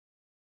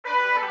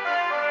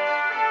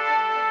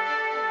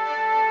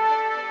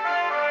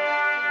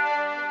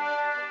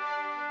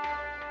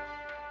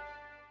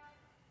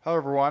Hello,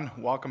 everyone.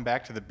 Welcome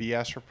back to the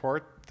BS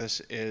Report. This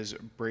is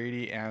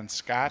Brady and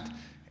Scott,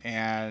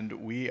 and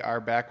we are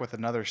back with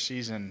another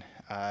season,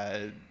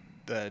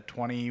 the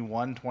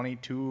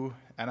 21-22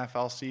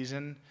 NFL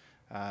season.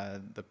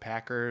 The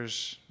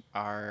Packers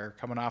are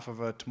coming off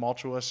of a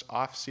tumultuous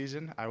off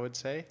season, I would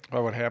say.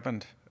 Oh, what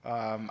happened?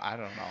 I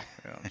don't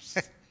know.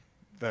 Just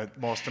the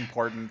most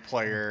important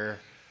player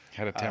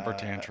Had a temper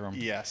tantrum.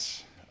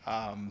 Yes.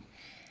 I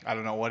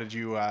don't know. What did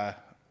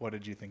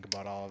you think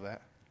about all of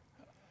that?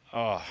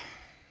 Oh.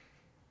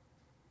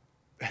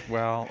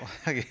 Well,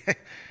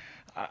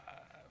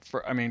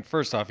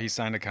 first off, he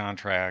signed a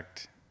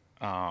contract.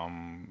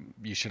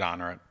 You should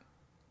honor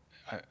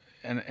it.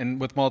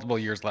 And with multiple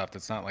years left,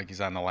 it's not like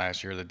he's on the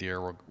last year of the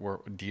deal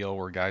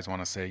where guys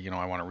want to say,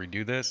 I want to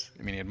redo this.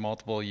 I mean, he had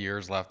multiple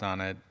years left on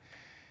it.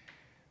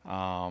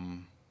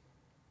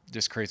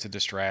 Just creates a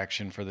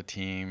distraction for the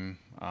team.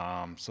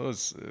 So it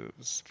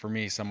was, for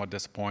me, somewhat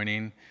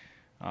disappointing.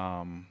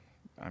 I'm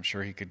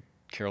sure he could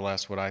care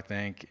less what I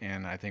think,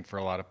 and I think for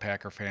a lot of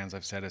Packer fans,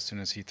 I've said as soon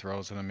as he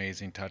throws an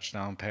amazing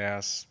touchdown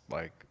pass,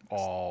 like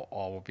all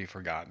will be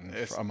forgotten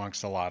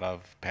amongst a lot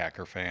of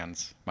Packer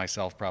fans,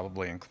 myself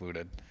probably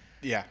included.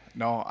 Yeah,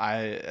 no,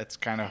 it's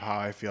kind of how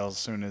I feel as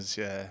soon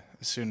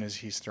as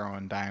he's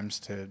throwing dimes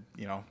to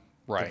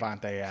Right.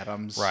 Devontae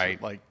Adams, Right.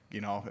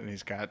 And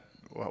he's got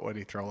what would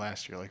he throw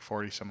last year, like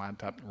 40 some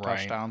odd Right.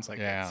 touchdowns,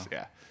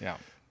 Yeah. yeah.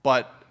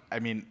 But I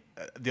mean,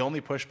 the only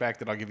pushback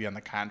that I'll give you on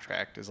the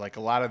contract is like a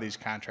lot of these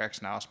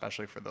contracts now,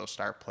 especially for those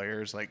star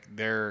players, like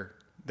they're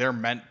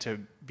meant to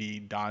be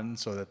done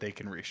so that they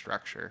can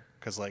restructure.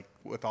 Because like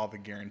with all the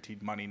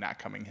guaranteed money not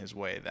coming his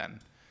way, then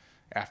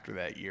after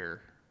that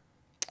year,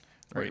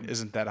 right?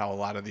 Isn't that how a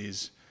lot of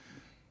these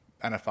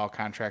NFL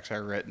contracts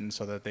are written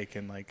so that they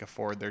can like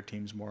afford their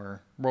teams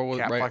more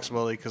cap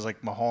flexibility? Because like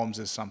Mahomes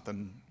is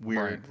something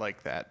weird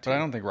like that too. But I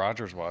don't think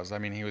Rodgers was. I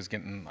mean, he was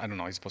getting, I don't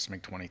know, he's supposed to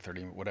make 20,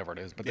 30, whatever it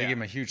is. But they gave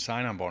him a huge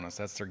sign-on bonus.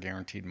 That's their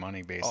guaranteed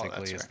money,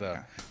 basically, is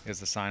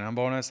the sign-on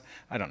bonus.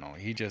 I don't know.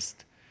 It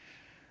just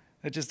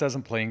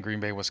doesn't play in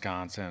Green Bay,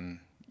 Wisconsin.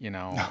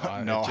 No,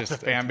 it just, the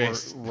fan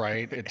base.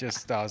 Right. It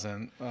just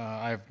doesn't.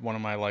 I have one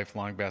of my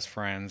lifelong best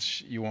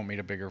friends. You won't meet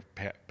a bigger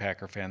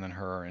Packer fan than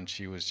her, and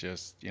she was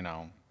just,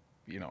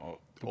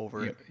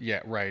 over it.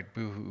 Yeah, right.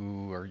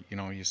 Boo-hoo, or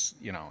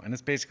and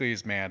it's basically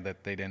he's mad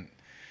that they didn't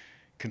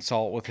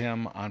consult with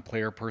him on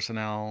player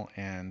personnel,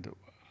 and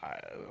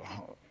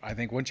I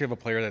think once you have a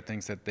player that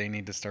thinks that they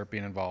need to start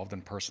being involved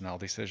in personnel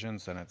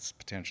decisions, then it's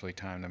potentially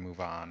time to move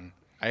on.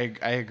 I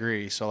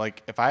agree. So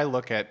like if I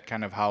look at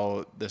kind of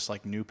how this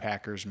like new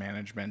Packers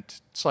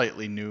management,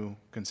 slightly new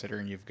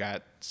considering you've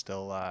got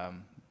still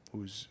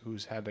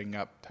who's heading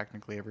up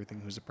technically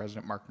everything, who's the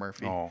president, Mark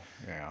Murphy. Oh,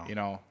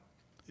 yeah.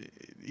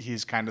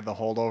 He's kind of the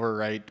holdover,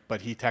 right?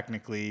 But he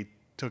technically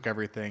took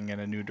everything in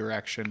a new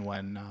direction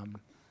when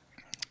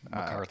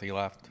McCarthy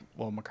left.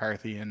 Well,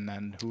 McCarthy, and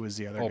then who was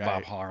the other guy?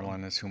 Bob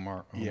Harlan is who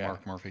Mark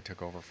Murphy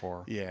took over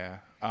for. Yeah.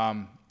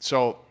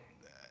 So,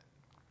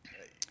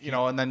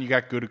 and then you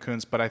got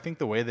Gutekunst, but I think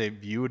the way they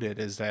viewed it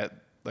is that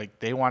like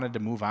they wanted to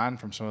move on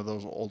from some of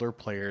those older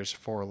players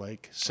for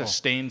like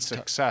sustained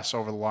success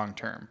over the long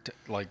term.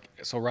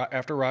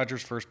 After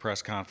Rodgers' first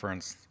press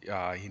conference,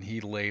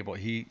 he labeled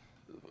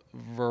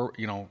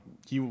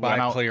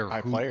by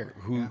player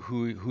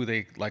who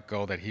they let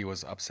go that he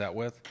was upset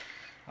with.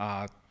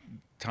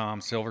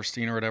 Tom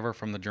Silverstein or whatever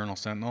from the Journal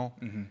Sentinel.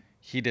 Mm-hmm.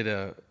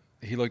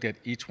 He looked at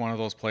each one of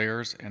those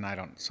players, and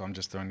I'm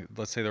just throwing.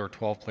 Let's say there were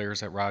 12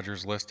 players that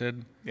Rodgers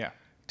listed. Yeah.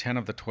 10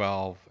 of the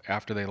 12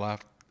 after they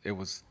left, it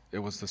was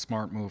the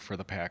smart move for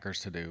the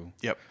Packers to do.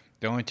 Yep.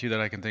 The only two that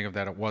I can think of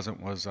that it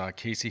wasn't was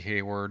Casey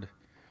Hayward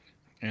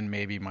and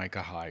maybe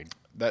Micah Hyde.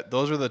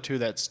 Those are the two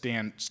that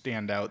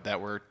stand out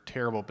that were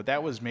terrible, but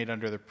that was made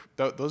under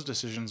those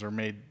decisions were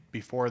made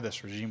before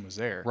this regime was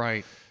there.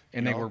 Right.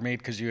 And they were made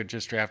because you had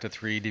just drafted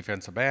 3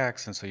 defensive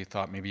backs, and so you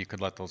thought maybe you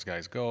could let those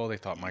guys go. They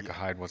thought Micah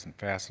Hyde wasn't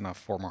fast enough,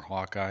 former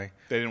Hawkeye.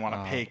 They didn't want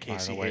to pay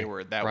Casey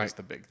Hayward. That was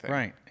the big thing.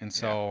 Right. And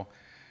so,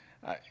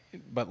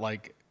 but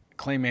like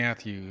Clay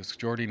Matthews,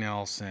 Jordy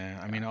Nelson,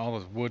 I mean, all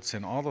those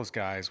Woodson, all those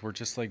guys were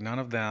just like none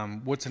of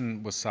them.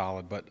 Woodson was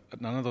solid, but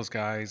none of those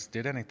guys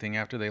did anything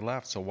after they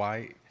left. So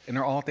why? And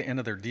they're all at the end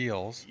of their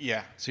deals.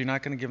 Yeah. So you're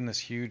not going to give them this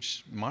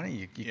huge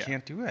money. You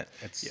can't do it.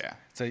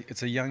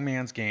 It's a young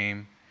man's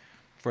game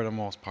for the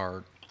most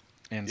part.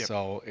 And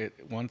so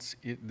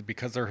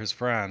because they're his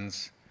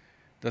friends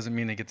doesn't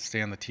mean they get to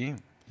stay on the team.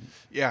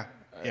 Yeah.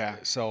 Yeah.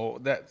 So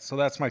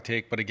that's my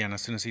take. But again,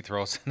 as soon as he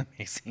throws an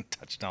amazing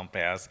touchdown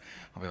pass,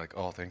 I'll be like,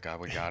 oh, thank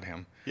God we got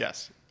him.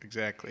 Yes,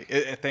 exactly.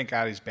 Thank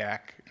God he's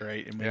back,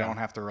 right? And we don't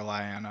have to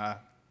rely on a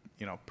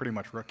pretty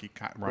much rookie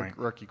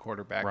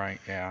quarterback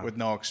with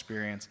no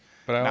experience.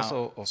 But I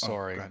also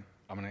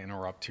I'm going to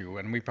interrupt too.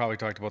 And we probably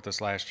talked about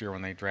this last year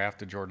when they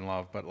drafted Jordan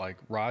Love. But like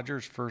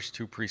Rodgers' first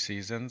 2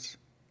 preseasons,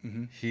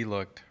 he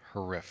looked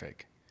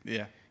horrific.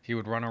 Yeah. He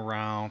would run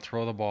around,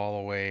 throw the ball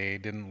away,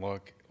 didn't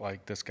look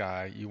like this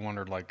guy. You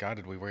wondered, like, God,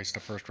 did we waste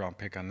a first-round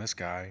pick on this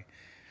guy?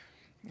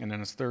 And then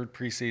his third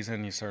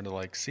preseason, you started to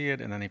like see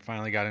it, and then he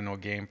finally got into a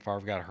game.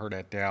 Favre got hurt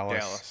at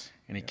Dallas.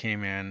 And he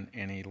came in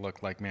and he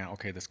looked like, man,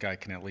 okay, this guy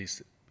can at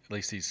least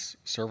he's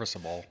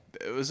serviceable.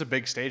 It was a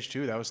big stage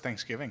too. That was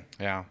Thanksgiving.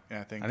 Yeah.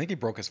 Yeah, I think he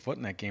broke his foot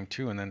in that game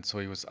too, and then so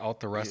he was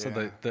out the rest of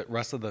the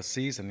rest of the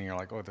season. And you're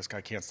like, oh, this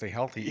guy can't stay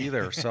healthy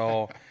either.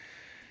 So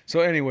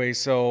anyway,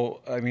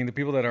 I mean, the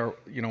people that are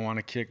want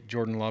to kick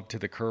Jordan Love to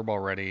the curb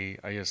already,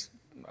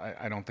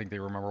 I don't think they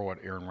remember what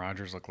Aaron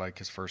Rodgers looked like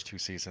his first 2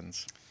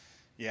 seasons.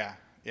 Yeah.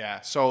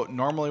 Yeah. So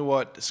normally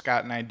what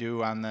Scott and I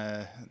do on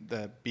the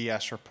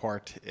BS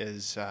report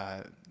is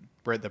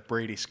the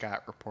Brady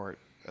Scott report.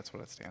 That's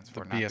what it stands for.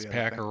 The BS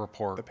Packer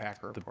report. The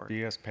Packer report.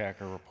 The BS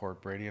Packer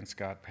report. Brady and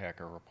Scott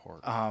Packer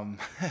report.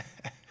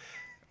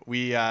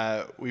 We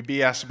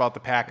BS about the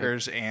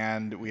Packers,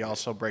 and we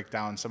also break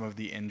down some of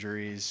the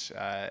injuries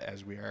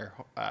as we are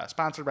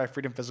sponsored by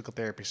Freedom Physical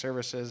Therapy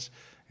Services,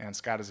 and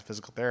Scott is a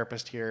physical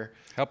therapist here.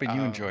 Helping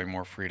you enjoy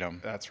more freedom.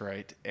 That's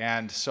right.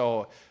 And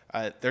so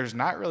there's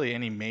not really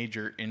any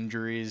major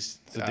injuries.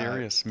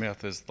 Zadarius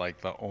Smith is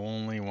like the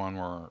only one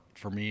where,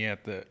 for me,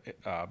 at the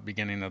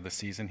beginning of the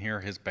season here,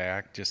 his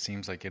back just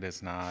seems like it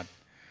is not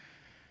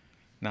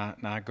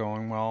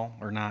going well,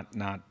 or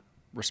not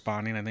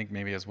responding, I think,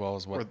 maybe as well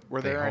as what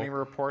were there any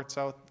reports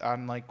out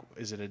on, like,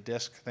 is it a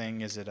disc thing,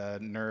 is it a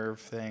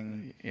nerve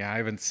thing? Yeah, I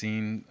haven't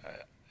seen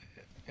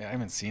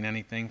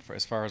anything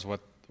as far as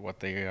what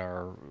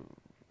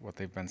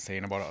they've been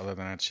saying about it, other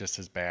than it's just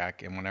his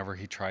back, and whenever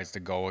he tries to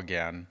go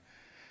again,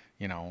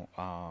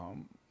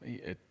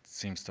 it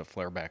seems to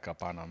flare back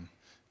up on him.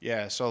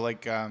 Yeah, so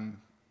like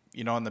in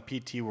the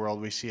PT world,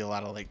 we see a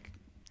lot of like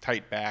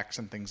tight backs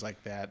and things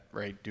like that,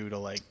 right? Due to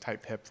like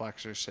tight hip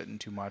flexors sitting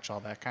too much, all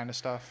that kind of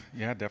stuff.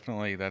 Yeah,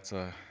 definitely. That's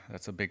a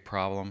big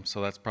problem.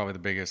 So that's probably the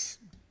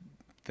biggest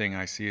thing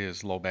I see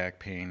is low back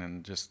pain,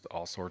 and just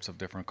all sorts of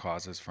different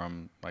causes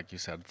from, like you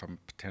said, from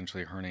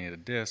potentially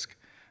herniated disc.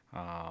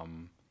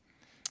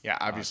 Yeah,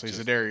 obviously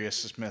Zadarius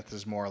Smith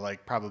is more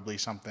like probably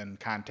something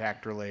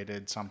contact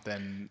related,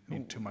 something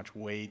too much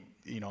weight,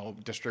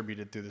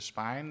 distributed through the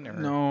spine. Or?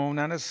 No,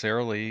 not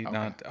necessarily. Okay.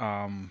 Not.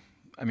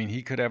 I mean,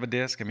 he could have a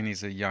disc. I mean,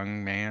 he's a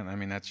young man. I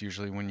mean, that's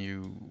usually when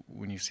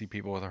you see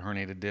people with a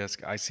herniated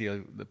disc. I see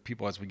the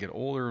people as we get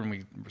older and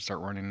we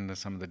start running into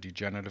some of the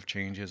degenerative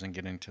changes and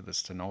get into the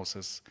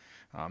stenosis.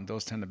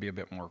 Those tend to be a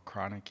bit more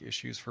chronic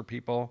issues for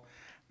people.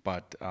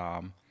 But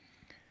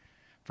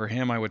for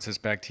him, I would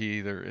suspect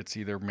it's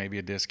either maybe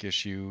a disc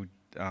issue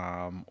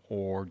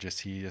or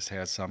he just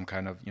has some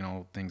kind of,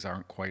 things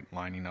aren't quite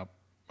lining up.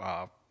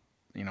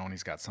 And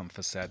he's got some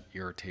facet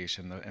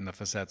irritation. And the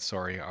facets,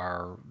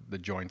 are the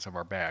joints of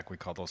our back. We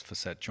call those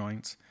facet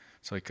joints.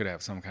 So he could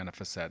have some kind of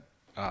facet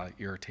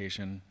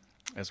irritation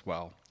as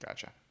well.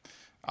 Gotcha.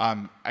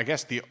 I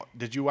guess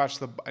did you watch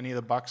any of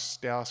the Bucks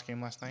Dallas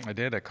game last night? I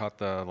did. I caught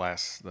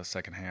the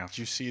second half. Did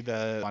you see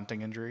the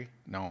Bunting injury?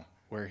 No.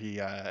 Where he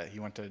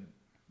went to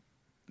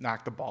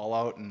knock the ball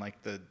out and like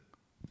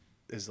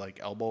his like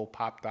elbow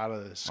popped out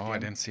of the skin. Oh, I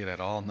didn't see it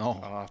at all.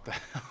 No.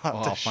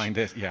 I'll find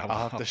it. Yeah,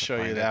 I'll have to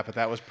show you that. But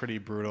that was pretty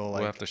brutal.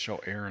 We'll have to show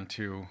Aaron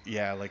too.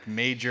 Yeah, like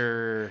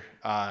major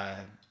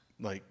trauma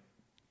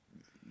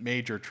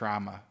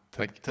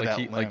to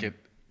that limb.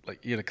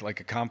 Like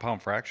a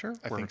compound fracture.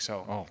 I think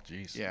so. Oh,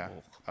 geez. Yeah.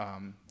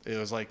 It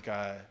was like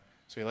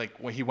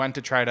when he went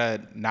to try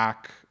to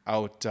knock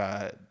out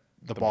the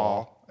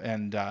ball,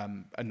 and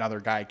another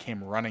guy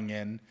came running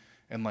in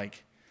and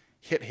like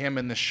hit him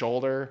in the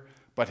shoulder.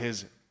 But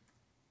his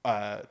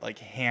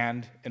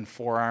hand and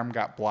forearm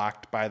got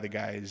blocked by the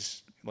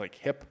guy's like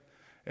hip,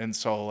 and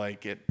so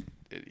like it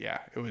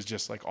was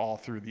just like all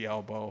through the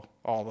elbow,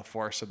 all the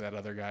force of that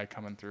other guy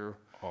coming through.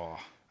 Oh,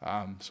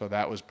 so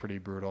that was pretty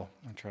brutal.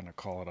 I'm trying to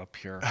call it up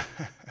here.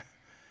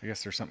 I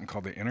guess there's something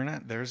called the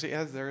internet. There is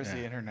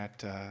the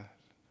internet.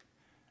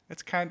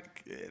 It's kind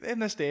of, in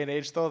this day and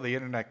age though, the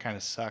internet kind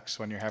of sucks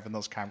when you're having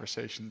those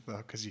conversations though,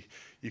 because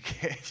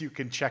you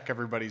can check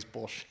everybody's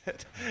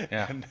bullshit.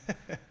 Yeah.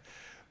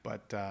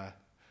 But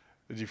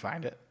did you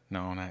find it?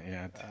 No, not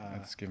yet.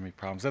 It's giving me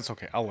problems. That's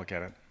okay. I'll look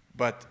at it.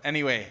 But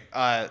anyway,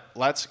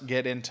 let's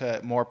get into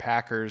more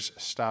Packers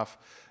stuff.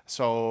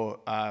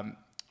 So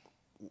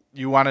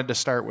you wanted to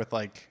start with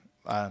like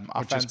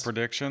offense. Just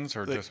predictions,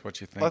 or just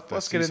what you think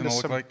let's get into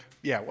some, like?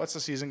 Yeah, what's the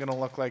season going to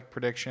look like?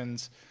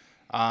 Predictions.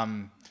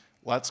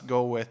 Let's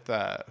go with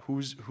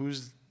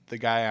who's the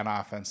guy on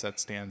offense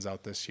that stands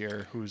out this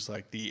year, who's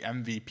like the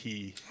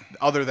MVP,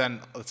 other than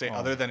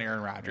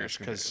Aaron Rodgers,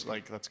 because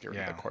let's get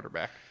rid of the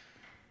quarterback.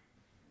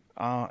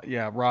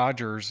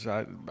 Rodgers.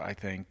 I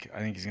think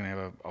he's gonna have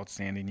an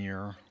outstanding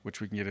year,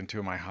 which we can get into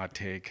in my hot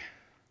take.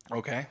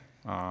 Okay.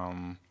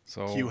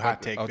 Cue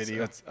hot take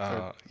video.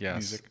 Yes.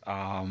 Music.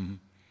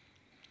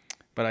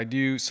 But I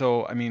do.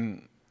 So I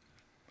mean,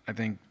 I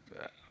think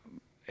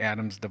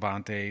Adams,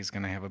 Devontae is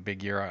going to have a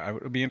big year.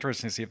 It would be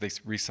interesting to see if they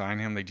re-sign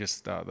him. They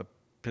just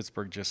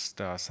Pittsburgh just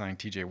signed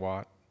T.J.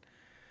 Watt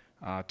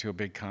to a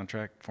big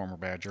contract, former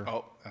Badger.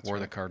 Oh, that's wore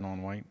right. the Cardinal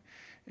in white.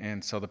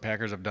 And so the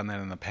Packers have done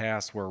that in the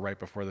past, where right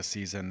before the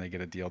season they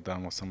get a deal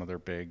done with some of their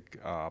big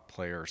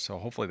players. So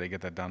hopefully they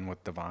get that done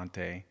with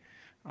Devontae.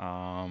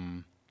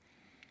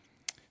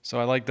 So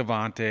I like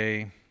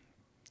Devontae,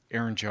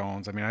 Aaron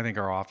Jones. I mean, I think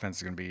our offense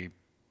is going to be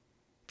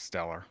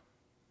stellar.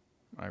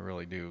 I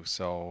really do.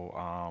 So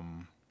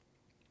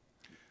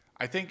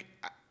I think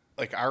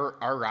like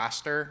our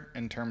roster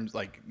in terms,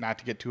 like, not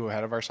to get too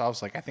ahead of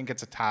ourselves, like I think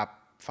it's a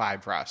top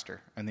 5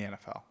 roster in the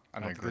NFL. I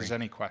don't think there's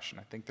any question.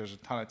 I think there's a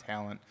ton of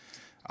talent.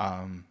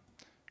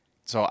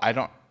 So I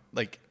don't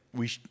like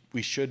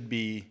we should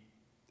be,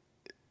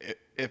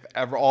 if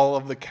ever all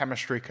of the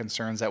chemistry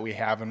concerns that we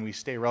have and we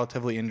stay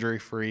relatively injury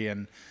free,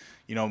 and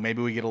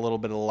maybe we get a little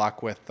bit of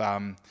luck with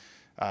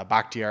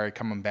Bakhtiari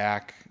coming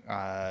back.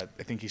 I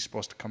think he's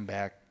supposed to come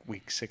back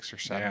week 6 or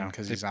 7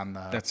 because he's on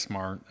the. That's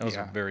smart. That was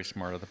very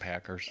smart of the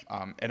Packers.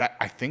 And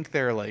I think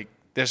they're like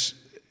this.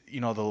 The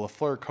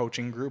LaFleur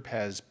coaching group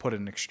has put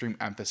an extreme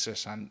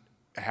emphasis on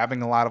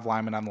having a lot of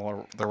linemen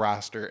on the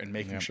roster and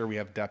making sure we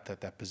have depth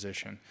at that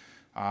position.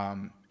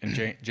 And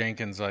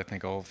Jenkins, I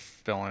think, will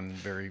fill in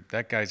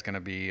that guy's going to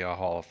be a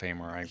Hall of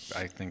Famer.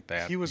 I think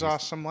that. He was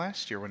awesome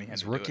last year when he had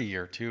his rookie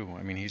year, too.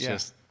 I mean, he's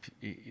just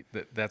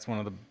that's one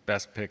of the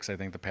best picks I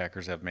think the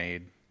Packers have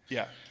made.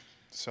 Yeah.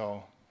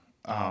 So.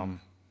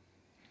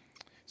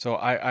 So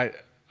I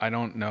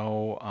don't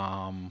know.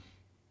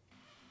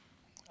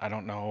 I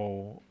don't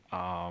know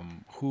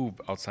who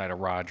outside of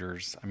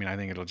Rodgers. I mean, I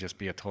think it'll just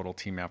be a total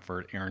team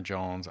effort. Aaron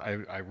Jones.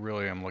 I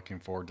really am looking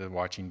forward to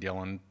watching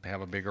Dylan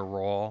have a bigger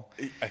role.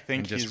 I think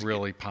and just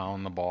really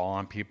pound the ball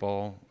on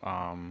people.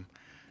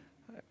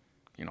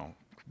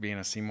 Being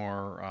a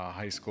Seymour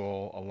High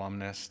School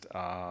alumnus,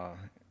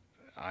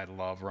 I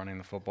love running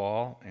the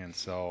football, and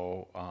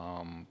so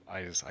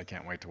I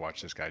can't wait to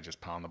watch this guy just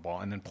pound the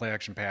ball. And then play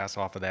action pass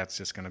off of that's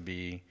just going to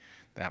be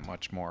that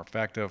much more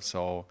effective.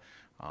 So.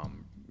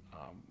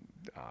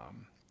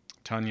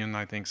 Tunyon,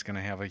 I think, is going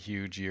to have a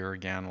huge year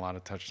again. A lot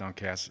of touchdown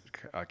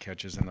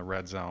catches in the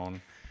red zone.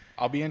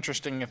 I'll be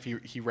interesting if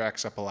he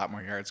racks up a lot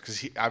more yards, because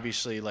he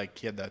obviously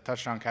he had the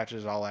touchdown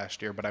catches all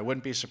last year. But I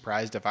wouldn't be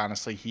surprised if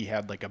honestly he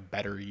had like a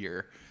better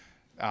year,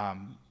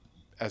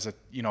 as a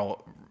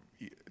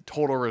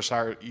total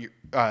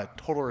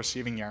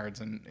receiving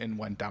yards and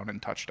went down in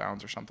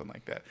touchdowns or something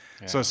like that.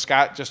 Yeah. So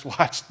Scott just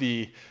watched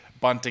the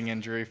bunting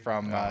injury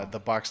from the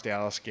Bucs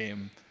Dallas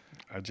game.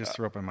 I just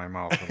threw up in my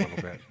mouth a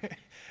little bit.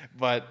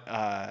 But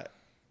I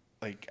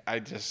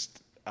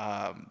just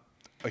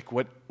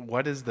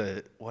what is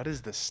the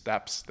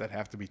steps that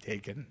have to be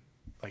taken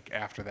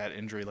after that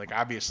injury?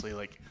 Obviously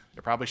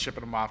they're probably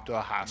shipping him off to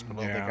a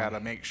hospital. Yeah. They got to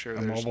make sure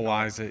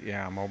mobilize it,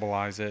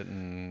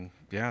 and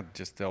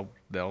just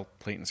they'll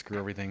plate and screw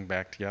everything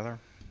back together.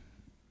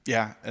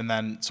 Yeah, and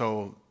then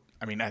so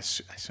I mean I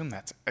assume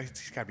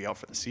he's got to be out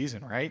for the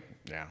season, right?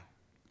 Yeah,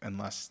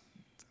 unless.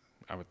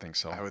 I would think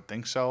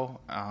so.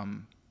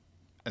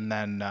 And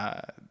then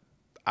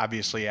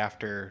obviously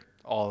after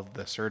all of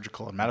the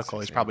surgical and medical,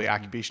 he's probably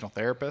occupational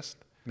therapist.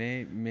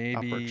 Maybe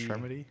upper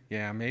extremity.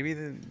 Yeah, maybe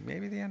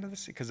the end of the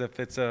season. Because if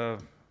it's a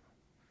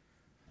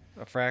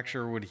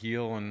fracture would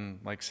heal in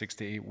 6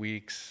 to 8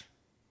 weeks.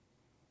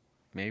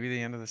 Maybe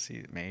the end of the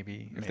season.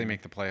 Maybe if they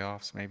make the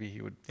playoffs, maybe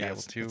he would be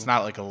able to. It's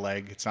not like a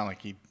leg. It's not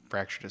like he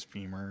fractured his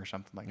femur or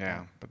something like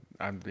that.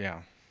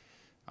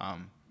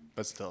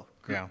 But still,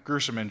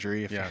 gruesome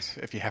injury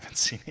if you haven't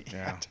seen it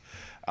yet.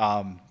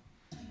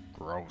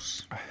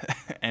 Gross.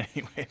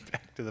 Anyway,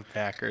 back to the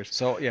Packers.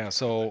 So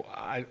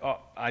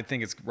I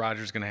think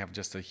Rodgers going to have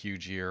just a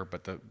huge year,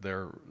 but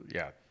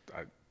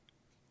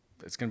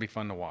it's going to be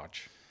fun to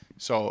watch.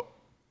 So,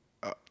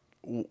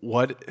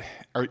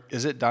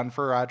 is it done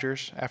for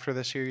Rodgers after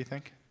this year, you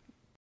think?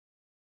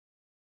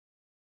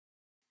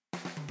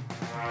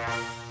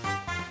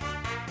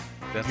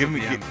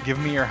 Give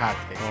me your hot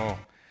take. Oh.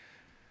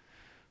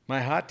 My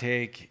hot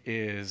take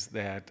is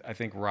that I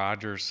think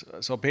Rodgers.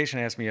 So a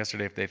patient asked me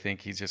yesterday if they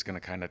think he's just going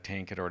to kind of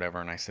tank it or whatever,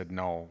 and I said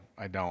no,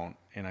 I don't,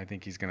 and I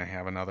think he's going to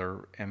have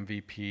another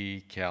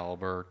MVP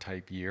caliber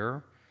type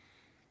year.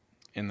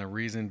 And the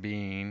reason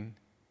being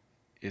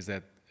is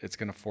that it's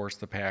going to force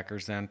the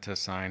Packers then to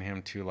sign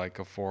him to a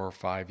 4 or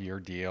 5 year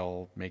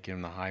deal, make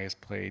him the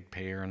highest paid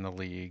payer in the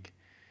league.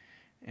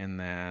 And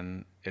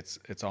then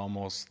it's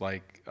almost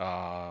like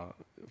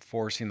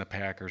forcing the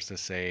Packers to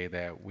say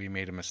that we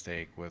made a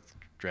mistake with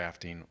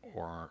drafting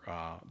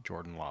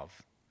Jordan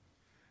Love.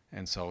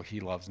 And so he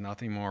loves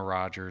nothing more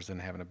Rodgers than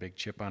having a big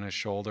chip on his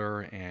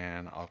shoulder,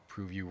 and I'll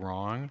prove you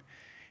wrong.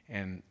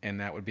 And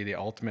that would be the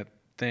ultimate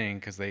thing,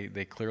 because they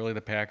clearly,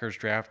 the Packers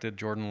drafted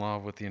Jordan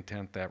Love with the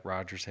intent that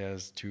Rodgers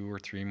has 2 or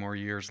 3 more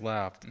years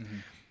left.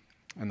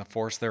 Mm-hmm. And to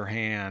force their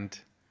hand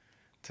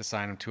to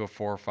sign him to a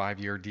 4 or 5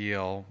 year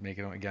deal, make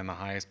him again the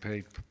highest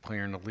paid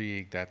player in the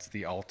league. That's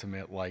the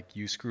ultimate.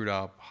 You screwed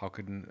up. How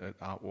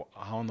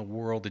in the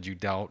world did you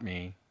doubt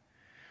me?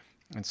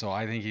 And so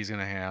I think he's going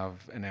to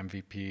have an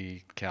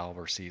MVP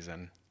caliber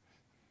season.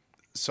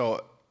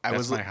 So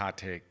that's my hot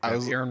take.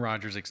 Aaron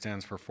Rodgers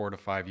extends for 4 to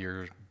 5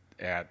 years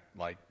at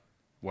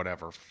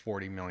whatever,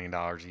 $40 million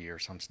a year,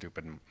 some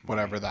stupid money.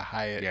 Whatever the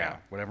high. Yeah,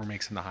 whatever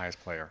makes him the highest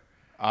player.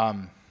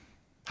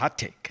 Hot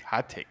take.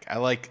 Hot take. I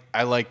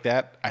like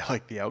that. I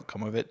like the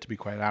outcome of it, to be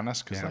quite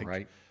honest. Because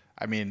right.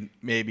 I memean,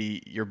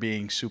 maybe you're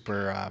being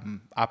super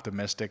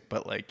optimistic,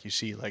 but like you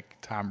see, like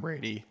Tom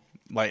Brady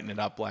lighting it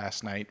up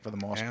last night for the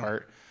most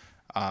part.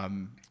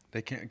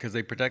 They can't because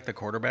they protect the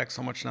quarterback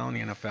so much now in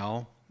the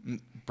NFL.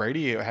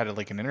 Brady had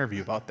like an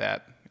interview about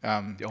that. He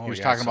was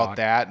yeah, talking I saw about it.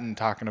 that and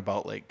talking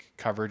about like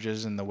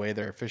coverages and the way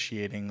they're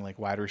officiating like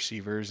wide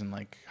receivers and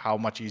like how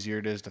much easier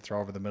it is to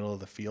throw over the middle of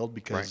the field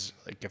because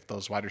like if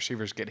those wide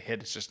receivers get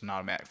hit, it's just an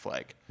automatic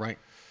flag. Right.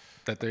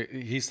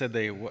 He said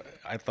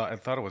I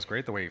thought it was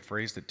great the way he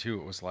phrased it too.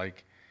 It was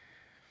like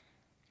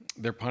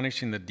they're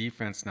punishing the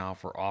defense now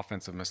for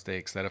offensive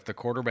mistakes. That if the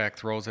quarterback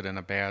throws it in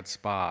a bad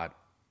spot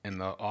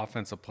and the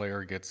offensive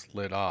player gets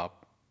lit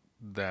up,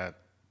 that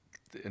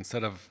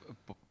instead of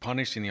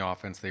punishing the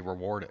offense, they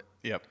reward it.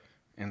 Yep.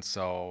 And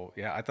so,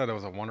 yeah, I thought it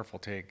was a wonderful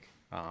take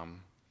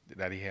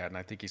that he had, and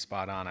I think he's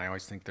spot on. I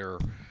always think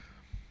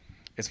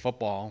it's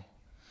football,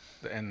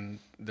 and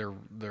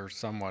they're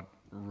somewhat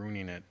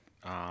ruining it.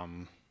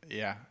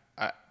 Yeah.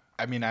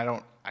 I mean,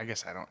 I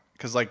guess I don't,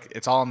 because like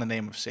it's all in the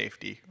name of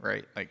safety,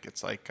 right? Like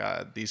it's like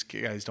these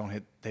guys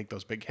don't take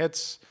those big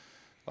hits,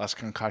 less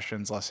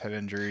concussions, less head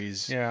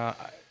injuries. Yeah,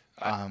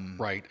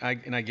 right. I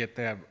get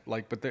that.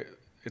 Like, but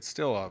it's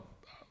still a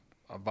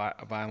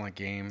violent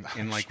game,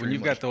 and like when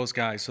you've got those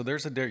guys, so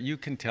you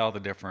can tell the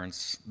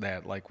difference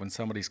that like when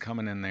somebody's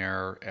coming in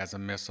there as a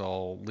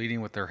missile,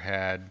 leading with their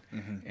head,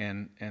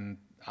 and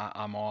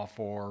I'm all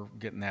for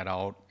getting that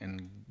out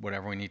and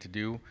whatever we need to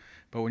do.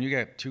 But when you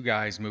got two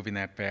guys moving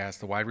that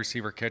fast, the wide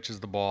receiver catches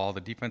the ball, the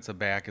defensive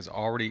back is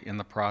already in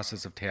the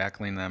process of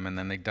tackling them, and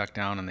then they duck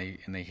down and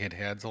they hit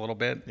heads a little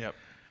bit. Yep.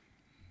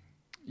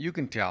 You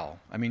can tell.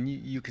 I mean,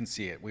 you can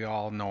see it. We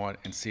all know it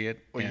and see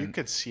it. Well, you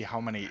could see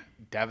how many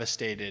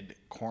devastated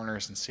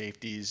corners and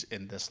safeties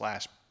in this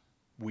last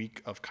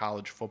week of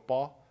college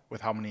football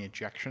with how many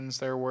ejections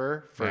there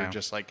were for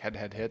just like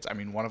head hits. I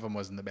mean, one of them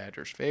was in the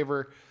Badgers'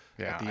 favor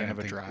at the end of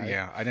a drive.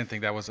 Yeah, I didn't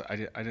think that was. I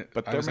didn't.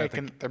 But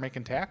they're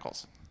making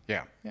tackles.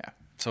 Yeah. Yeah.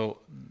 So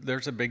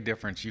there's a big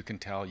difference. You can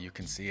tell. You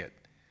can see it.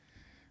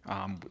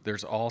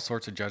 There's all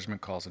sorts of judgment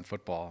calls in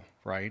football,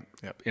 right?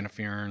 Yep.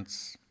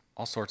 Interference,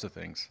 all sorts of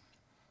things.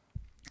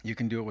 You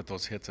can do it with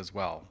those hits as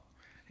well.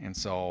 And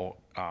so,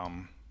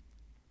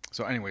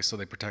 anyway, so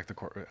they protect the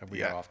court. We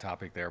got off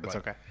topic there, but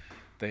that's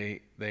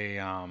okay.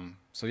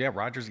 So yeah,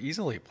 Rodgers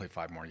easily played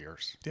 5 more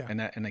years. Yeah.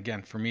 And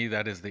again, for me,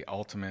 that is the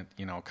ultimate,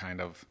 kind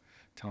of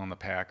telling the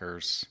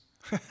Packers,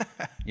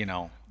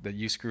 that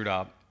you screwed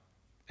up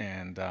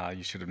and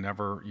you should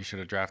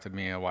have drafted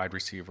me a wide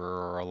receiver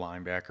or a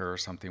linebacker or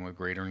something with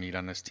greater need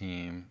on this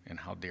team. And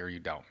how dare you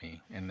doubt me?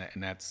 And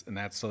that's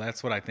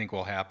what I think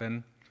will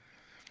happen.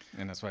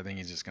 And that's why I think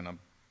he's just going to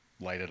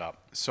light it up.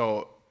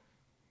 So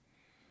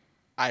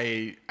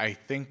I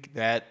think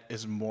that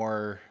is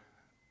more.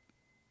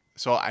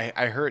 So I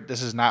heard,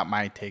 this is not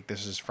my take.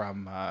 This is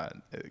from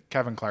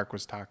Kevin Clark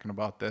was talking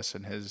about this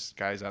and his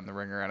guys on the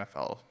Ringer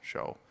NFL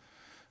show.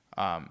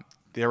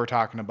 They were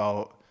talking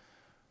about,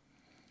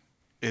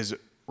 is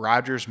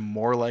Rodgers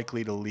more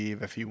likely to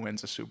leave if he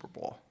wins a Super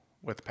Bowl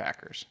with the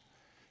Packers?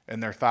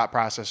 And their thought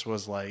process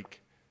was like,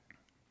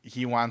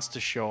 he wants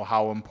to show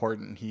how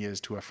important he is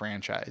to a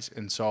franchise.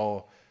 And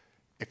so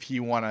if he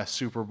won a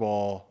Super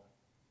Bowl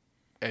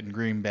in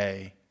Green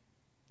Bay,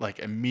 like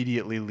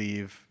immediately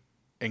leave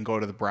and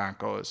go to the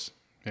Broncos.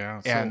 Yeah.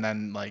 And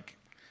then like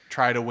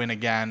try to win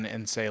again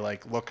and say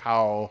like, look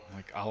how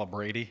like a la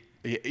Brady.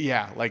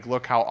 Yeah. Like,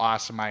 look how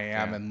awesome I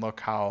am. And look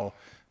how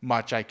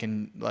much I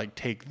can like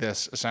take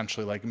this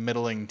essentially like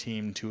middling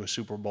team to a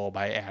Super Bowl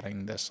by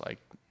adding this like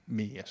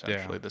me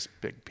essentially this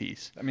big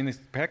piece. I mean, the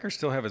Packers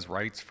still have his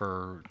rights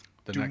for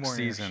the 2 next more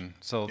years. season,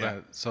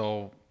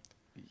 so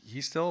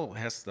he still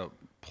has to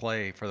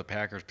play for the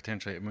Packers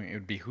potentially. I mean, it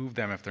would behoove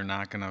them if they're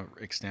not going to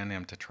extend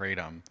him to trade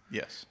him.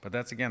 Yes, but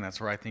that's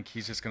where I think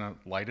he's just going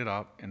to light it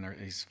up, and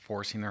he's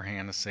forcing their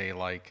hand to say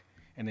like,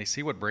 and they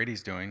see what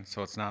Brady's doing,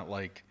 so it's not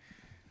like,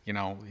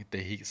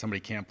 somebody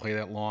can't play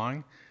that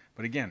long,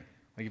 but again.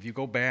 Like if you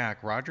go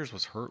back, Rodgers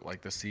was hurt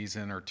like the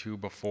season or 2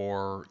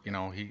 before. He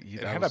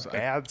had a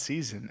bad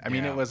season. I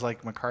mean, it was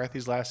like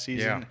McCarthy's last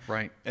season. Yeah,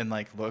 right. And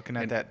like looking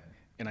at that,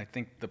 and I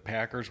think the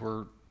Packers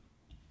were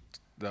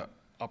the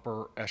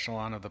upper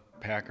echelon of the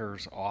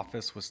Packers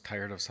office was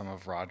tired of some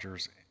of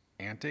Rodgers'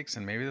 antics,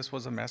 and maybe this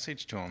was a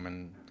message to him.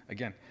 And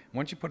again,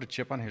 once you put a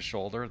chip on his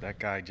shoulder, that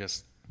guy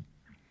just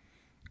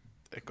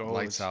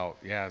lights out.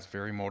 Yeah, it's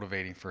very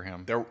motivating for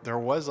him. There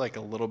was like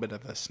a little bit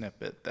of a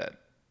snippet that.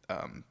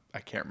 I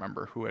can't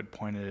remember who had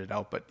pointed it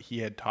out, but he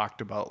had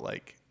talked about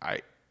like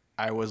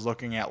I was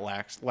looking at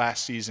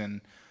last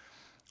season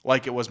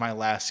like it was my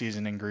last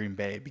season in Green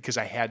Bay because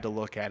I had to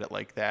look at it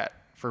like that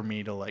for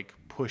me to like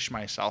push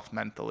myself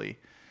mentally.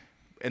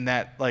 And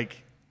that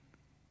like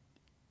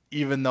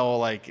even though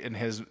like in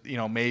his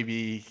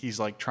maybe he's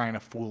like trying to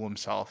fool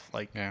himself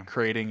like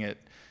creating it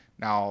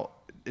now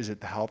is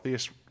it the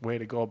healthiest way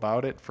to go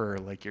about it for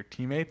like your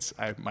teammates?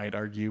 I might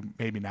argue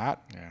maybe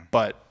not. Yeah.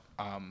 But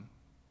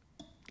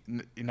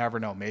you never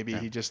know. Maybe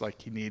he just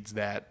like he needs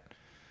that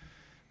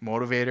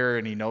motivator,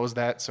 and he knows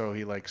that, so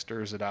he like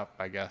stirs it up.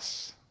 I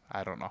guess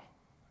I don't know.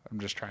 I'm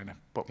just trying to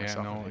put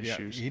myself in his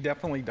shoes. He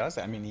definitely does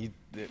that. I mean,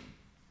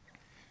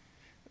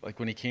 like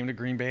when he came to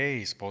Green Bay,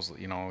 he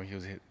supposedly,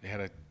 he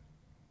had a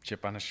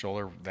chip on his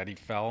shoulder that he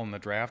fell in the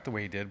draft the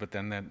way he did, but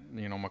then that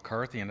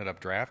McCarthy ended up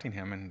drafting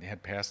him and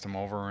had passed him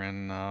over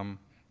in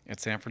at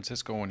San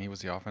Francisco when he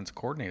was the offensive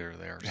coordinator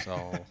there.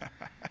 So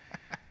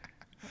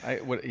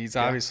he's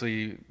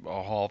obviously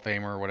a Hall of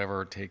Famer,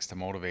 whatever it takes to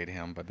motivate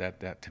him. But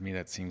that to me,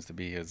 that seems to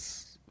be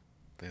his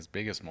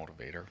biggest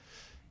motivator.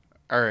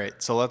 All right,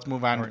 so let's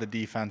move on to the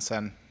defense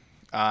then.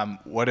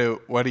 What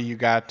do you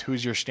got?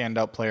 Who's your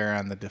standout player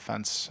on the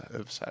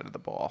defensive side of the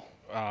ball?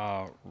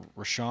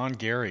 Rashawn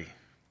Gary.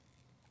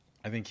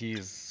 I think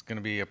he's going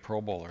to be a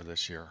Pro Bowler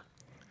this year.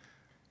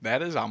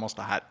 That is almost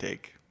a hot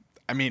take.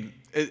 I mean,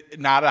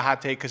 not a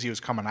hot take because he was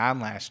coming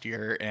on last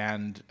year,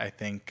 and I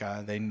think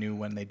they knew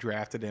when they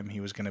drafted him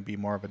he was going to be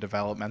more of a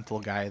developmental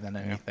guy than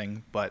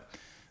anything. But,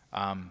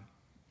 and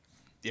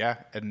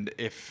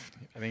if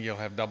I think he'll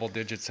have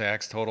double-digit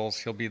sacks totals,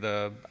 he'll be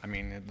the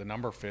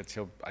number fits.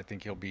 I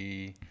think he'll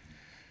be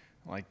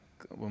like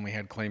when we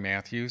had Clay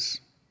Matthews.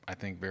 I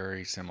think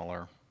very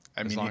similar.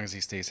 As long as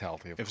he stays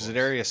healthy, of course. If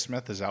Zadarius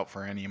Smith is out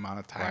for any amount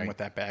of time with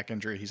that back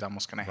injury, he's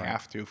almost going to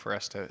have to for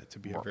us to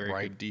be a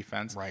very good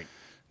defense. Right.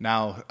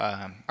 Now,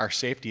 our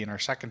safety and our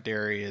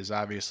secondary is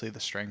obviously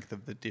the strength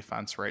of the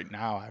defense right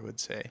now, I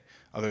would say,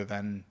 other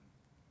than,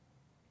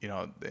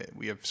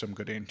 we have some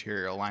good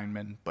interior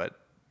linemen, but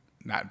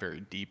not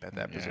very deep at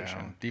that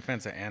position.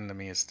 Defensive end to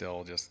me is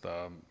still just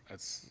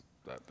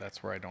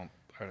that's where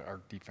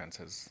our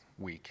defense is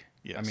weak.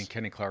 Yes. I mean,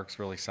 Kenny Clark's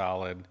really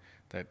solid.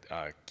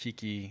 That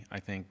Kiki, I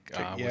think,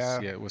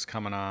 was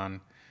coming on.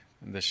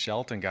 The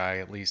Shelton guy,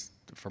 at least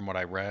from what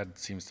I read,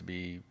 seems to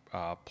be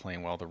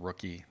playing well. The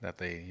rookie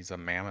he's a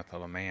mammoth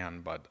of a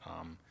man, but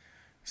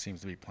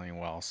seems to be playing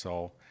well.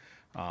 So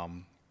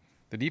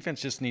the defense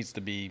just needs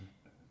to be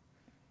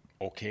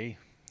okay.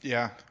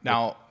 Yeah.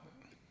 Now,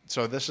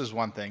 so this is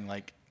one thing.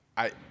 Like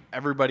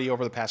everybody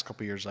over the past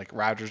couple of years, like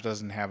Rodgers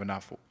doesn't have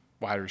enough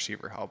wide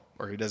receiver help,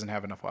 or he doesn't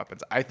have enough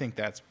weapons. I think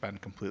that's been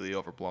completely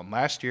overblown.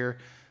 Last year,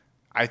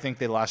 I think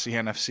they lost the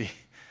NFC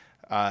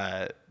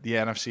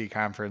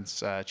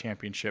Conference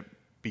Championship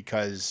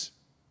because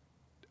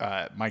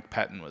Mike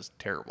Pettin was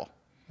terrible,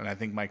 and I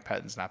think Mike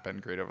Pettin's not been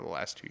great over the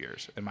last 2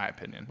 years, in my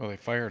opinion. Well, they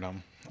fired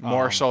him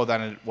More so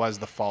than it was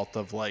the fault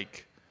of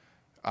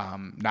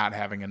not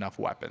having enough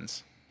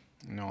weapons.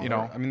 No,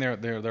 I mean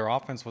their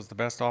offense was the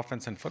best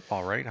offense in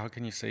football, right? How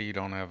can you say you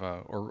don't have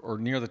or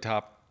near the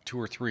top 2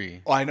 or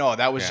 3? Well, I know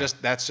that was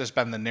that's just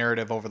been the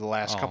narrative over the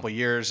last couple of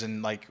years,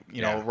 and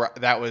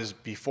that was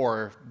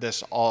before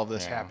all of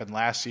this happened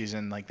last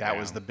season. Like that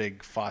was the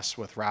big fuss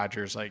with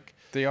Rodgers. Like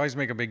they always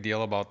make a big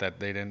deal about that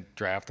they didn't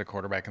draft a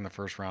quarterback in the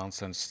first round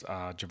since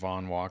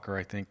Javon Walker,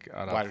 I think,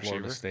 out of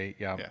Florida State.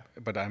 Yeah,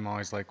 but I'm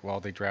always like,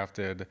 well, they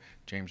drafted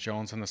James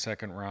Jones in the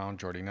second round,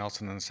 Jordy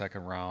Nelson in the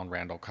second round,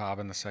 Randall Cobb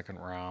in the second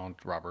round,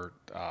 Robert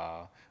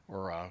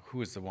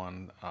who is the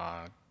one?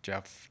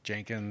 Jeff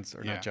Jenkins,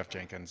 or not Jeff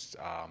Jenkins.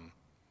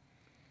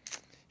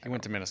 He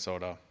went to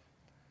Minnesota.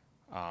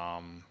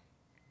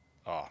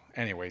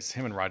 Anyways,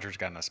 him and Rodgers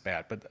got in a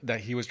spat, but that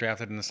he was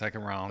drafted in the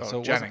second round.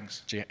 So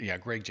Jennings.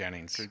 Greg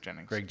Jennings.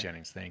 Greg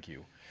Jennings. Thank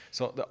you.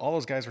 So all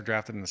those guys were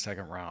drafted in the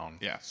second round.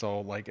 Yeah.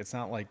 So it's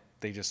not like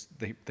they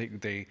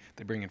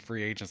bring in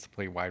free agents to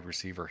play wide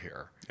receiver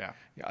here. Yeah.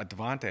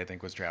 Devontae, I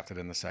think, was drafted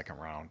in the second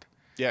round.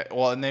 Yeah.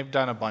 Well, and they've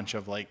done a bunch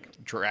of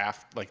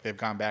draft. They've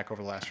gone back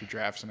over the last few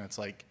drafts, and it's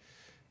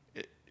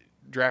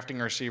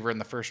drafting a receiver in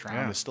the first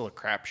round is still a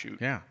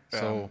crapshoot. Yeah.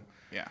 So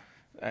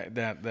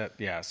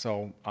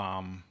So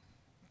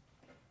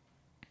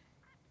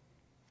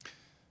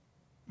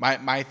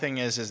my thing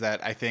is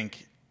that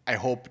I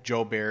hope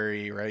Joe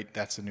Barry, right?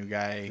 That's the new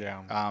guy.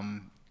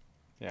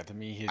 Yeah. To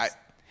me, he's.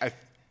 I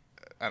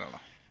don't know.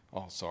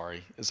 Oh,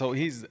 sorry. So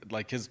he's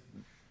his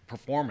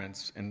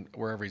performance and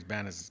wherever he's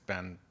been has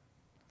been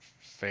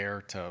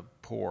fair to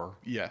poor.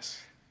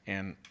 Yes.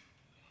 And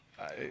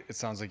it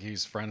sounds like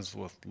he's friends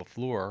with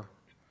LaFleur.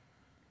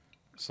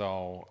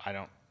 So I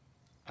don't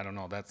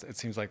know. It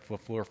seems like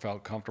LaFleur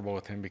felt comfortable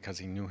with him because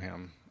he knew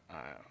him.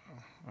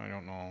 I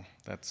don't know.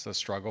 That's a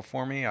struggle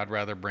for me. I'd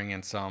rather bring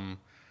in some,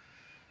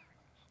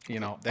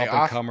 up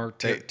and comer,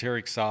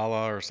 Tariq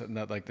Sala or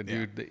something like the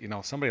dude,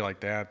 somebody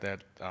like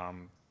that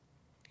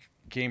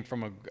came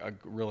from a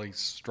really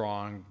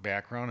strong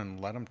background and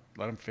let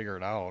him figure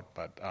it out.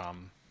 But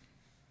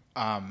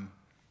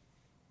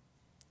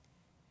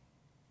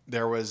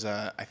there was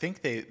I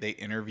think they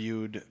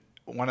interviewed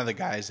one of the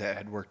guys that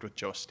had worked with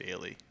Joe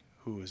Staley,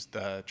 who is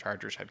the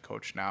Chargers head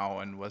coach now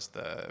and was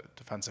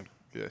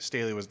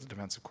Staley was the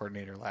defensive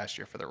coordinator last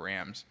year for the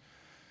Rams.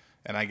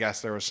 And I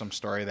guess there was some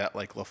story that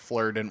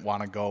LaFleur didn't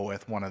want to go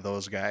with one of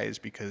those guys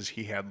because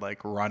he had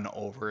run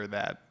over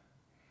that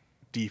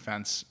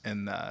defense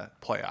in the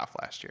playoff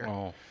last year.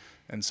 Oh.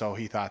 And so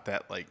he thought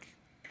that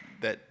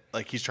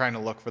he's trying to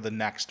look for the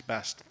next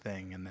best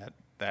thing, and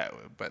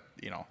but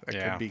it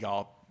Yeah. could be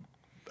all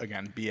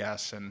again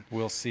BS, and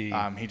We'll see.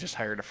 He just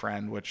hired a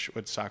friend, which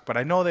would suck. But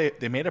I know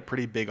they made a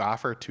pretty big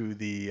offer to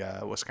the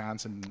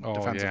Wisconsin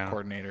defensive yeah.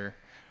 coordinator.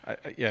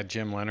 Yeah,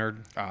 Jim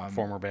Leonard,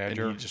 former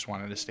Badger. And he just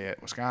wanted to stay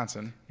at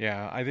Wisconsin.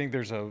 Yeah, I think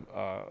there's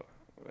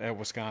at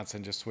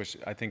Wisconsin, just switch.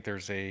 I think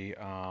there's a,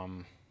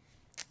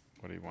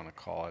 what do you want to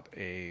call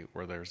it?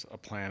 Where there's a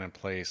plan in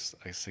place,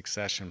 a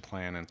succession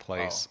plan in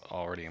place,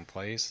 already in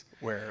place.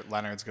 Where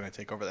Leonard's going to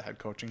take over the head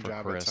coaching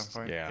job Chris, at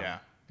some point. Yeah.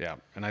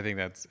 And I think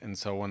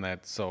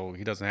so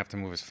he doesn't have to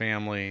move his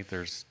family.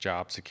 There's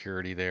job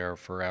security there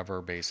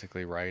forever,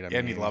 basically, right?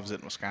 And he loves it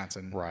in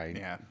Wisconsin. Right.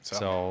 Yeah.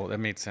 So that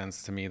made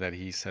sense to me that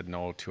he said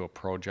no to a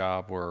pro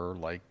job where,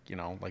 like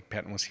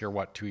Patton was here,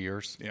 2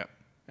 years? Yep.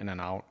 And then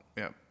out.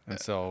 Yep. And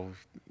so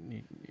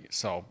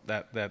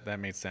that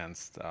made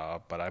sense.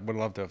 But I would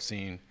love to have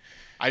seen.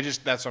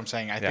 That's what I'm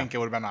saying. I think it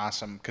would have been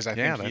awesome because I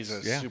think he's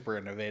a super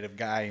innovative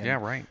guy.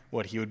 And right.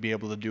 What he would be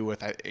able to do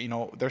with,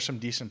 there's some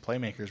decent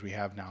playmakers we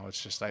have now.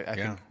 It's just, I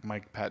think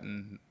Mike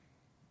Patton.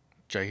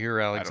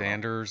 Jair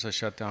Alexander's a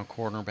shutdown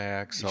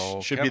cornerback.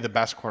 So should be the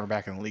best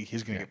cornerback in the league.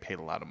 He's going to get paid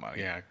a lot of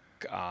money. Yeah.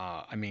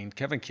 I mean,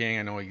 Kevin King,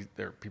 I know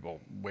there are people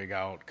wig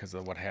out because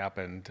of what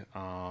happened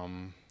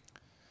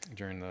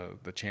during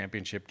the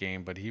championship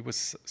game, but he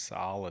was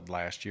solid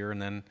last year.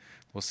 And then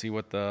we'll see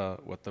what the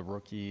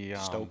rookie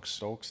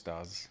Stokes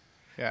does.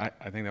 Yeah,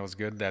 I think that was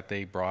good that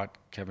they brought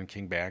Kevin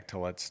King back to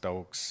let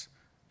Stokes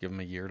give him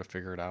a year to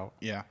figure it out.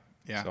 Yeah.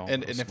 So,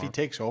 and if he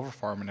takes over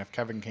for him, and if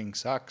Kevin King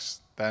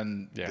sucks,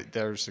 then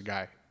there's the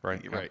guy.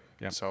 Right.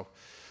 Yeah. So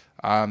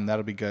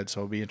that'll be good.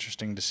 So it'll be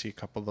interesting to see a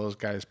couple of those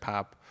guys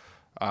pop.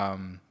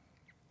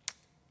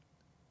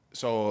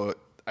 So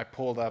I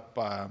pulled up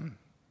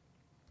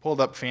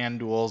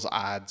FanDuel's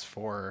odds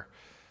for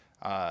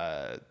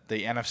the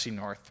NFC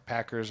North.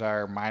 Packers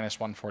are minus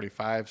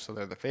 145, so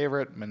they're the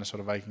favorite.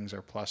 Minnesota Vikings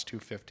are plus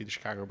 250. The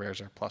Chicago Bears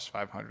are plus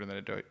 500.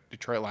 And the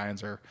Detroit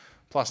Lions are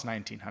plus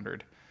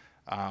 1,900.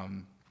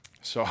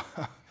 So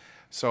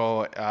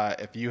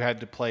if you had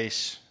to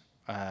place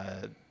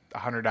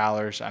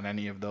 $100 on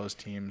any of those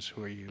teams,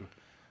 who are you?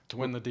 To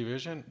win the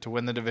division? To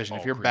win the division.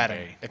 If you're Green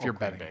betting. Bay. If you're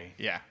Green betting. Bay.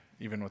 Yeah,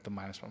 even with the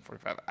minus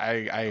 145.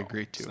 I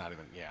agree, too. It's not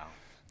even,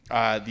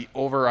 The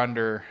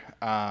over-under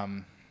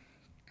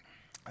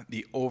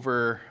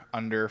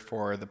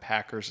for the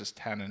Packers is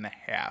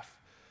 10.5.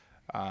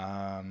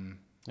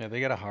 Yeah, they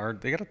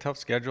got a tough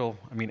schedule.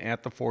 I mean,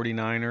 at the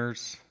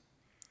 49ers,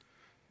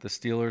 the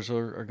Steelers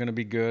are going to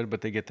be good, but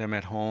they get them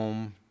at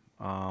home.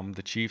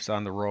 The Chiefs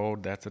on the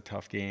road, that's a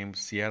tough game.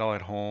 Seattle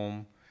at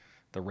home.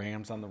 The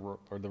Rams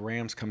the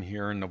Rams come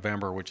here in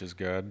November, which is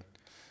good.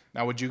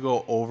 Now, would you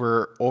go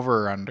over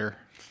or under?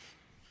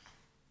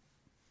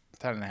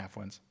 10.5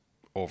 wins.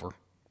 Over.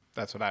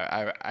 That's what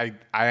I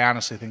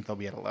honestly think they'll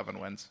be at 11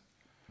 wins.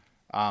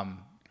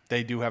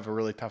 They do have a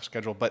really tough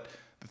schedule, but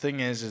the thing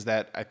is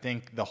that I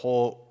think the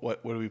whole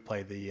what do we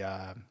play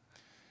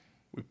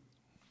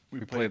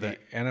we play the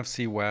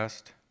NFC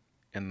West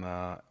and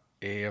the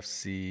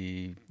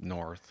AFC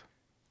North.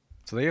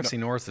 So the AFC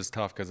North is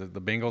tough because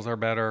the Bengals are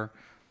better,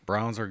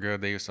 Browns are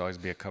good. They used to always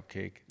be a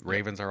cupcake.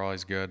 Ravens are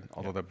always good,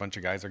 although a bunch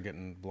of guys are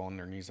getting blown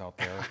their knees out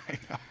there. I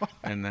know.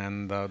 And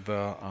then the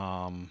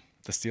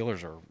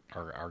Steelers are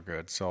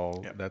good.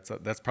 So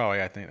that's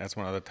probably, I think that's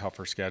one of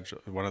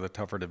the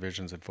tougher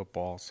divisions in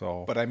football.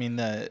 So, but I mean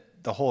the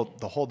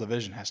whole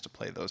division has to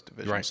play those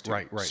divisions too.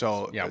 Right.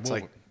 So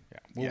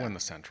we'll win the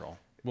Central.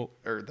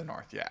 Or the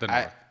North. Yeah, the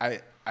North.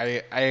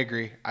 I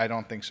agree. I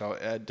don't think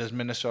so. Does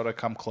Minnesota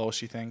come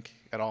close? You think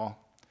at all?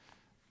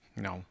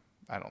 No,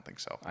 I don't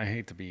think so.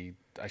 I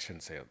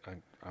shouldn't say it.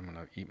 I'm going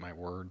to eat my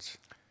words.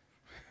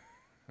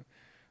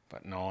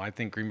 But no, I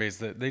think Green Bay's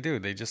they do.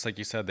 They just, like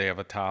you said, they have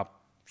a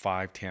top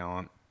 5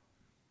 talent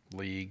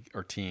league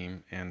or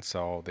team, and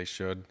so they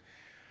should.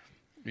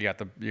 You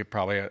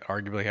probably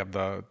arguably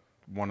have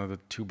one of the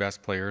 2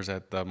 best players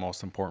at the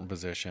most important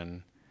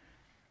position.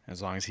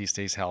 As long as he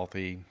stays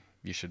healthy,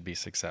 you should be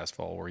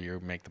successful, or you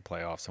make the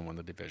playoffs and win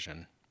the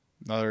division.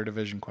 Another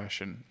division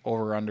question: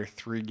 over under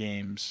 3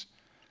 games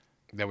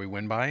that we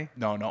win by?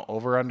 No,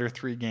 over under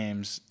 3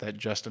 games that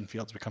Justin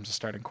Fields becomes a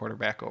starting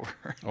quarterback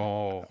over.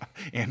 Oh,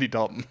 Andy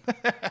Dalton.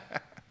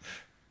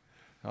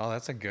 Oh,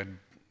 that's a good.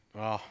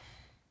 Well,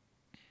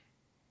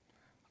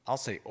 I'll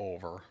say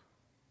over.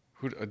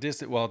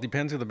 Well, it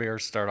depends who the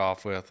Bears start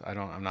off with.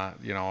 I'm not.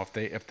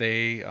 If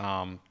they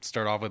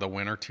start off with a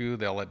win or 2,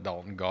 they'll let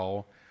Dalton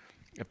go.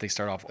 If they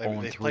start off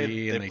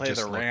 0-3 and they play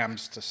just the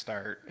Rams to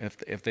start.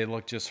 If they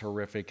look just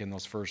horrific in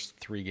those first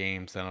 3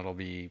 games, then it'll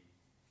be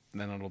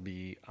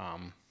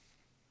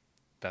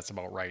that's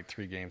about right,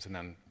 3 games, and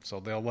then so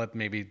they'll let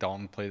maybe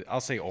Dalton play. I'll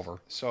say over.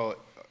 So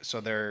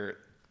their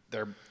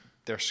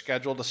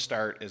schedule to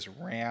start is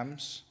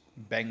Rams,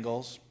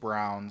 Bengals,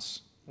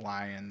 Browns,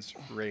 Lions,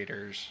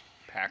 Raiders,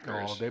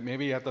 Packers. Oh, they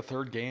maybe at the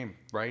 3rd game,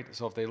 right?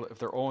 So if they're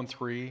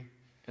 0-3,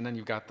 and then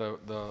you've got the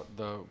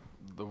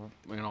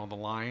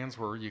Lions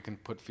where you can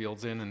put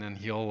Fields in, and then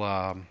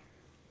he'll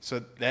So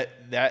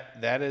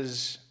that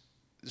is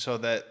so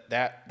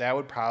that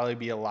would probably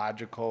be a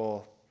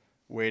logical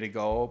way to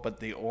go. But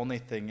the only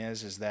thing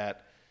is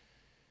that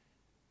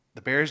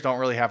the Bears don't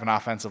really have an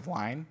offensive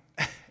line,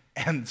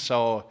 and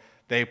so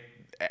they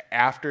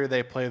after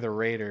they play the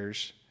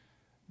Raiders,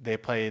 they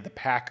play the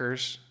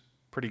Packers,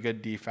 pretty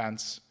good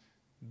defense,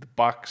 the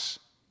Bucks,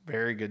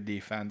 very good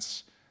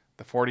defense,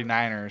 the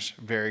 49ers,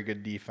 very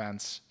good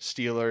defense,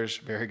 Steelers,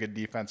 very good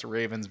defense,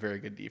 Ravens, very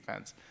good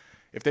defense.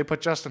 If they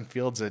put Justin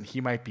Fields in,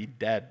 he might be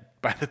dead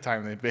by the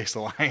time they face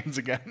the Lions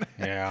again.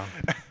 Yeah.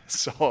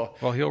 So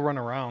Well, he'll run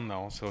around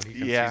though, so he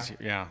can. Yeah.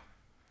 Yeah.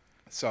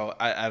 So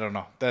I don't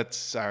know. That's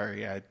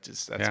sorry.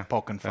 That's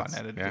poking fun That's-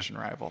 at a yeah. division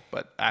rival,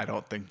 but I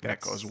don't think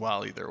that goes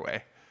well either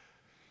way.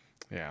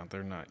 Yeah,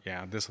 they're not.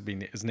 Yeah, this will be.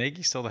 Is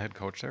Nagy still the head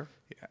coach there?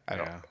 Yeah, I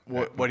don't.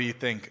 Yeah. What do you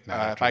think? Not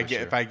If after this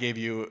year. if I gave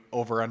you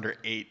over under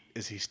 8,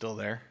 is he still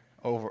there?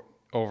 Over.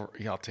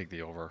 Yeah, I'll take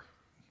the over.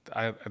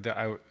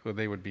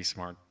 They would be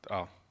smart.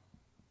 Oh,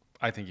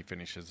 I think he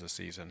finishes the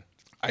season.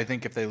 I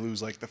think if they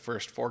lose like the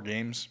first 4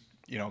 games,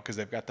 because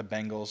they've got the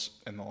Bengals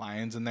and the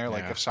Lions in there,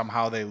 like Yeah. if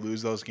somehow they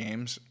lose those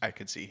games, I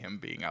could see him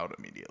being out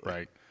immediately.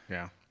 Right.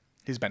 Yeah.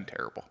 He's been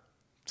terrible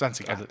since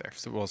he got there.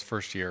 Well, his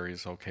first year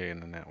he's okay,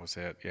 and then that was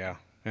it. Yeah.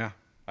 Yeah.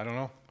 I don't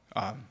know.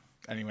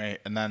 Anyway,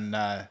 and then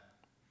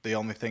the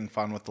only thing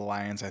fun with the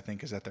Lions, I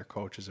think, is that their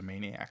coach is a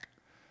maniac.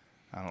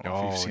 I don't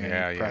know if you've seen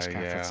any press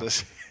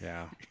conferences.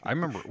 Yeah. I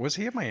remember. Was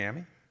he at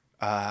Miami?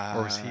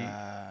 Or was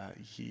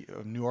he?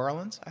 New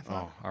Orleans, I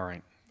thought. Oh, all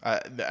right.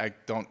 I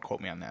don't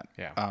quote me on that.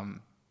 Yeah.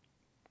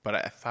 But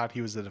I thought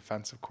he was the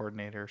defensive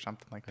coordinator or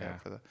something like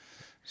that. Yeah.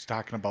 He's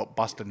talking about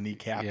busting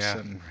kneecaps Yeah.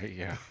 and Right,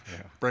 yeah.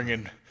 Yeah.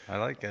 bringing I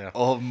like that.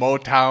 old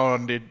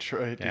Motown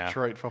Yeah.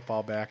 Detroit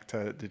football back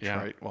to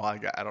Detroit. Well,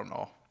 I don't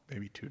know,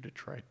 maybe to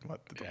Detroit.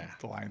 What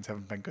the Lions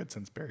haven't been good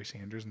since Barry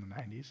Sanders in the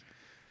 90s.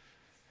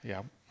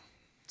 Yeah.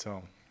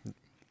 So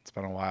it's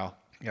been a while.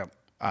 Yep.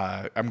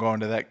 I'm going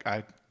to that.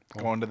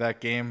 Going to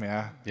that game.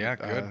 Yeah. Yeah,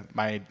 good.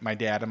 My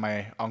dad and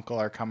my uncle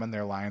are coming.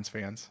 They're Lions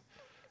fans.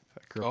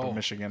 I grew up in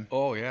Michigan.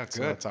 Oh, yeah.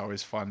 So Good. it's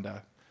always fun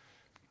to.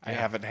 I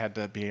Yeah. haven't had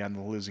to be on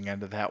the losing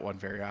end of that one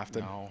very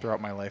often No. throughout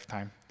my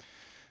lifetime.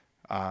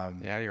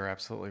 Yeah, you're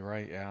absolutely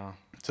right. Yeah.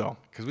 So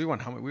Because we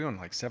won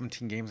like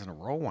 17 games in a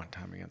row one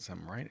time against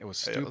them, right? It was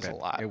stupid. It was a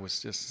lot. It was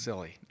just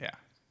silly. yeah.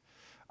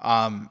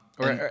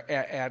 Or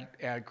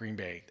at Green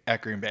Bay.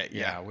 At Green Bay,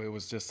 Yeah, it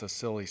was just a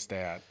silly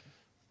stat.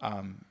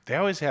 They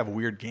always have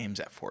weird games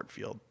at Ford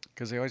Field.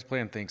 Because they always play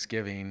on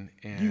Thanksgiving.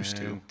 And, Used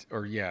to.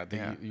 Or yeah,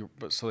 Yeah.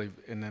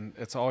 and then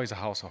it's always a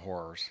house of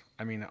horrors.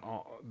 I mean,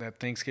 that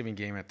Thanksgiving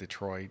game at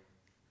Detroit.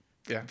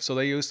 Yeah. So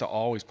they used to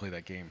always play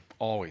that game.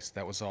 Always.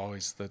 That was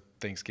always the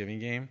Thanksgiving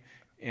game.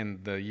 In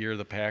the year of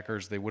the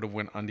Packers, they would have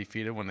went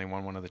undefeated when they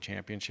won one of the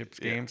championship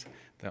games.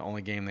 The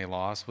only game they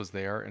lost was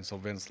there, and so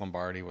Vince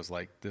Lombardi was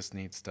like,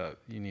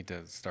 you need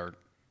to start.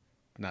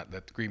 Not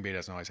that Green Bay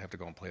doesn't always have to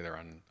go and play there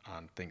on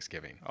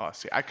Thanksgiving. Oh,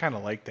 see, I kind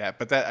of like that,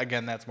 but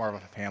that's more of a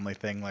family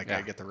thing. Like I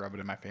Yeah. get to rub it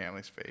in my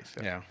family's face.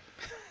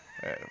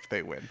 If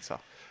they win. So,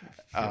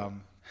 yeah, I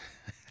don't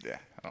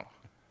know.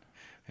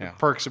 Yeah.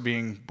 Perks of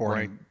being born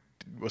Right.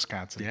 in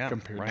Wisconsin Yeah,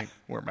 compared right. to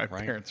where my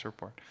Right. parents were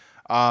born.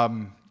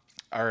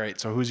 All right,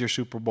 so who's your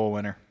Super Bowl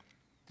winner?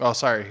 Oh,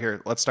 sorry.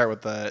 Here, let's start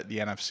with the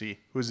NFC.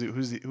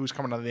 Who's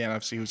coming out of the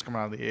NFC? Who's coming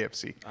out of the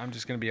AFC? I'm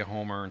just going to be a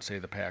homer and say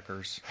the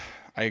Packers.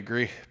 I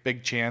agree.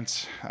 Big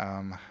chance.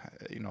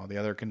 The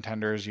other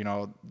contenders.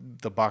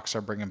 The Bucks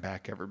are bringing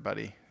back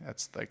everybody.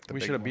 That's like the. We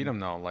big should have beat one. them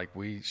though. Like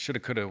we should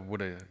have, could have,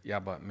 would have. Yeah,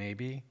 but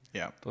maybe.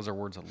 Yeah, Those are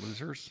words of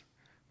losers,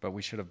 but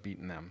we should have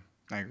beaten them.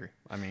 I agree.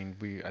 I mean,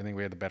 I think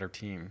we had the better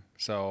team.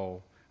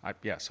 So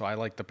I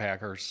like the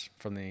Packers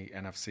from the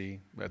NFC.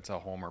 It's a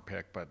homer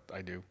pick, but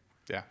I do.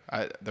 Yeah,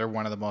 they're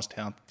one of the most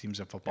talented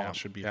teams in football. Yeah, It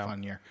should be yeah. a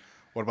fun year.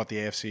 What about the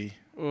AFC?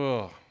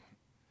 Oh,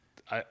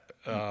 I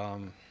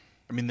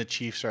mean, the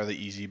Chiefs are the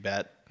easy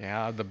bet.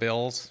 yeah, the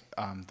Bills,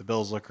 The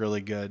Bills look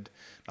really good.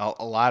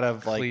 A lot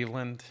of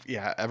Cleveland.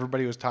 yeah,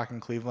 everybody was talking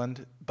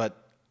Cleveland,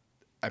 but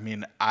I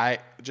mean, I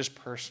just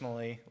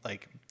personally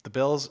like the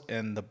Bills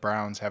and the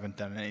Browns haven't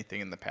done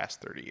anything in the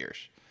past 30 years.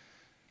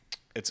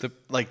 It's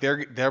like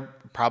they're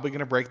probably going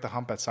to break the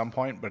hump at some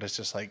point, but it's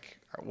just like,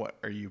 what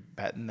are you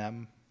betting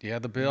them? Yeah,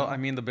 the Bill. I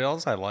mean, the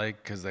Bills I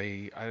like because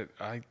they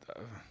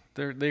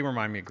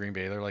remind me of Green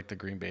Bay. They're like the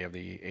Green Bay of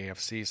the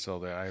AFC. So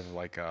that I have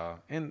like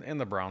and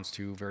the Browns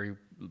too. Very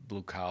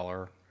blue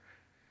collar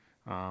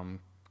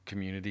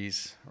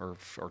communities or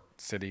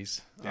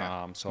cities.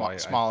 Yeah.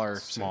 Smaller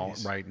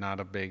cities. right?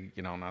 Not a big,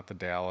 not the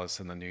Dallas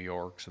and the New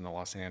Yorks and the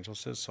Los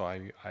Angeleses. So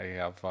I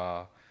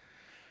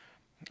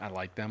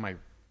like them. I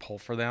pull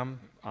for them.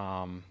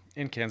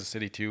 In Kansas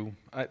City too.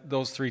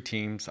 Those 3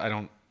 teams.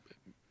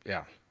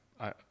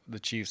 The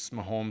Chiefs,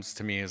 Mahomes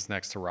to me is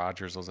next to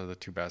Rodgers. Those are the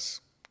 2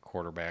 best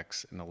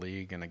quarterbacks in the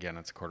league, and again,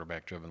 it's a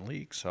quarterback-driven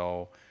league.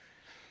 So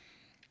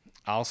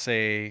I'll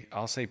say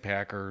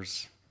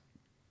Packers,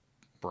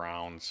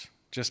 Browns,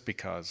 just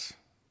because.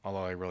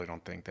 Although I really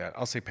don't think that.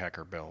 I'll say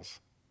Packer Bills.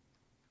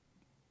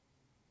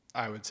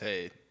 I would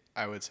say.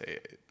 I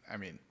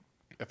mean,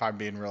 if I'm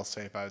being real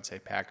safe, I would say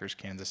Packers,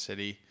 Kansas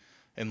City,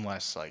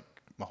 unless like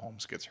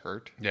Mahomes gets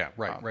hurt. Yeah,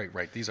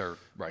 right. These are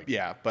right.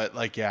 Yeah, but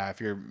like, yeah, if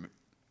you're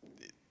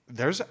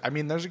there's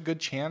a good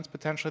chance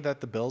potentially that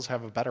the Bills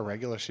have a better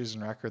regular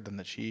season record than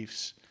the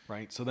Chiefs.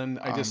 Right. So then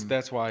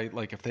that's why,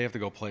 like, if they have to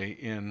go play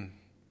in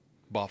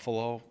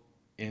Buffalo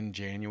in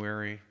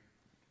January,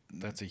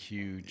 that's a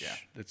huge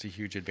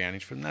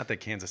advantage for them. Not that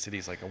Kansas City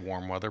is like a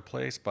warm weather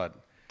place, but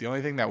The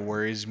only thing that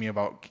worries me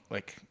about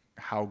like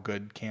how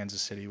good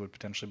Kansas City would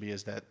potentially be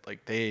is that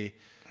like the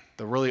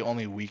really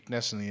only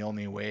weakness and the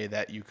only way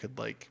that you could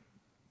like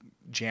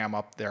jam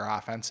up their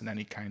offense in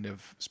any kind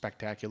of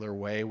spectacular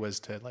way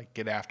was to like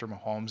get after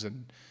Mahomes,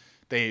 and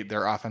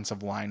their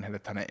offensive line had a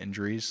ton of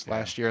injuries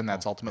last year, and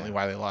that's ultimately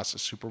why they lost the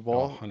Super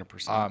Bowl.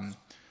 100%.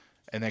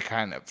 And they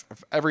kind of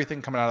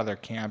everything coming out of their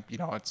camp,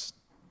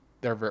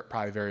 they're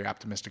probably very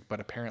optimistic, but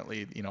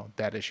apparently,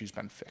 that issue's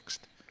been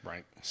fixed.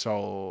 Right.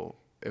 So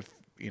if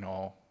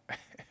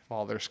if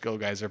all their skill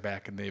guys are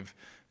back and they've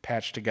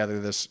patched together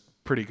this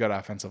pretty good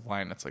offensive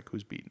line, it's like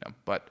who's beating them?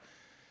 But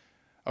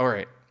all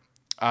right.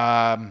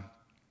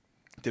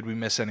 Did we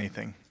miss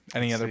anything?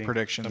 Any other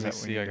predictions? Let me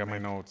see. I got my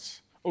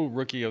notes. Oh,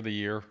 Rookie of the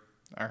Year.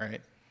 All right.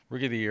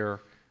 Rookie of the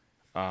Year.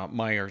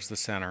 Myers, the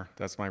center.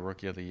 That's my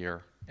Rookie of the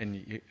Year.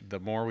 And the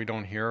more we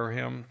don't hear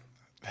him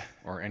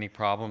or any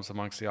problems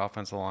amongst the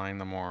offensive line,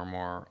 the more and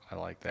more I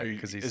like that.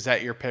 Is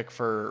that your pick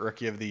for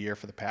Rookie of the Year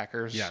for the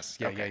Packers? Yes.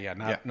 Yeah. Okay.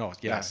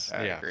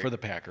 For the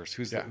Packers.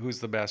 Who's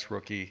the best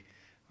rookie?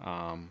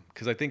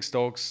 Because I think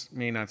Stokes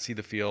may not see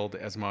the field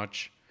as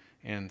much.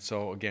 And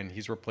so, again,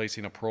 he's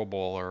replacing a Pro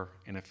Bowler.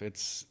 And if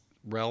it's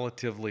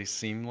relatively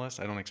seamless,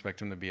 I don't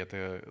expect him to be at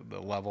the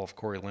level of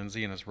Corey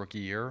Lindsey in his rookie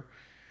year.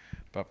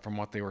 But from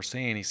what they were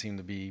saying, he seemed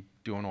to be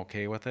doing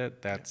okay with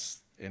it.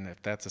 And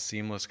if that's a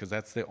seamless, because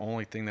that's the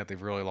only thing that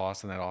they've really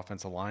lost in that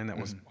offensive line that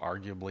was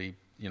arguably,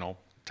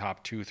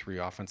 top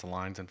 2-3 offensive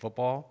lines in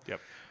football. Yep.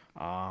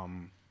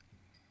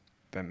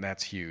 Then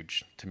that's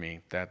huge to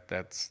me.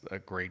 That's a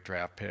great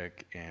draft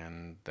pick,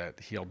 and that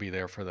he'll be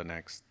there for the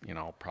next,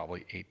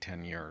 probably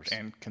 8-10 years.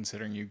 And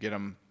considering you get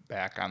him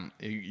back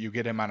you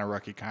get him on a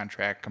rookie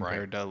contract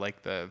compared to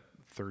like the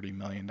 $30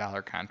 million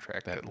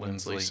contract that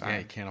Lindsey signed. Yeah,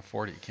 you can't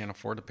afford it. You can't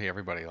afford to pay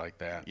everybody like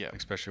that. Yeah.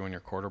 Especially when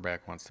your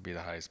quarterback wants to be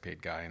the highest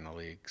paid guy in the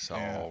league. So.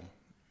 Yeah.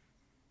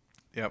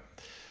 Yep.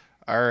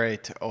 All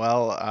right.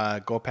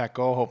 Well, go Pack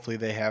Go. Hopefully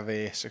they have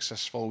a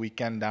successful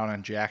weekend down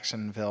in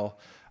Jacksonville.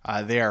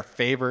 They are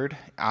favored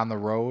on the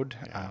road,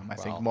 I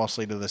think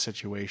mostly to the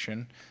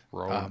situation.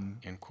 Road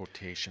in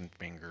quotation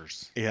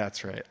fingers. Yeah,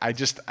 that's right. I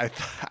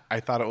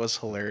thought it was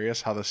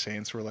hilarious how the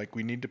Saints were like,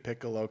 we need to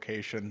pick a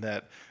location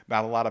that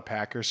not a lot of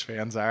Packers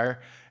fans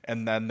are.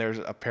 And then there's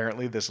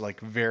apparently this like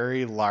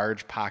very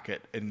large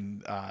pocket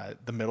in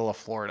the middle of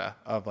Florida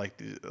of like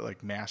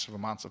massive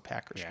amounts of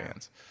Packers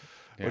fans.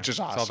 Yeah. Which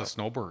is awesome. It's all the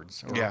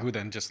snowbirds who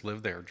then just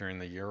live there during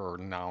the year or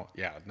now.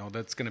 Yeah, no,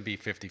 that's going to be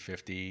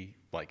 50-50,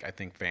 like I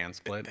think fan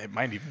split. It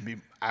might even be,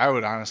 I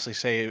would honestly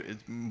say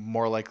it's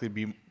more likely to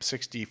be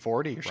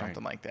 60-40 or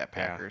something like that,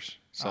 Packers.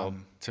 Yeah.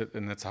 So,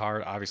 and it's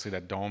hard. Obviously,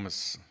 that dome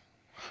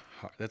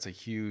that's a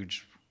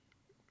huge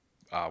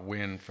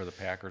win for the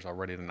Packers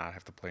already to not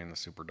have to play in the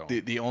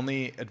Superdome. The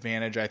only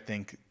advantage I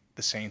think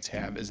the Saints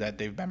have is that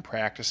they've been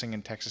practicing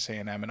in Texas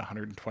A&M in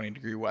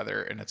 120-degree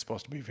weather, and it's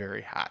supposed to be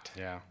very hot.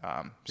 Yeah.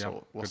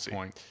 So we'll see. Good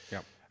point.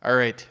 Yep. All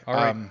right. All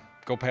right.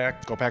 Go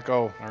Pack. Go Pack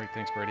Go. All right.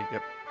 Thanks, Brady.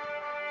 Yep.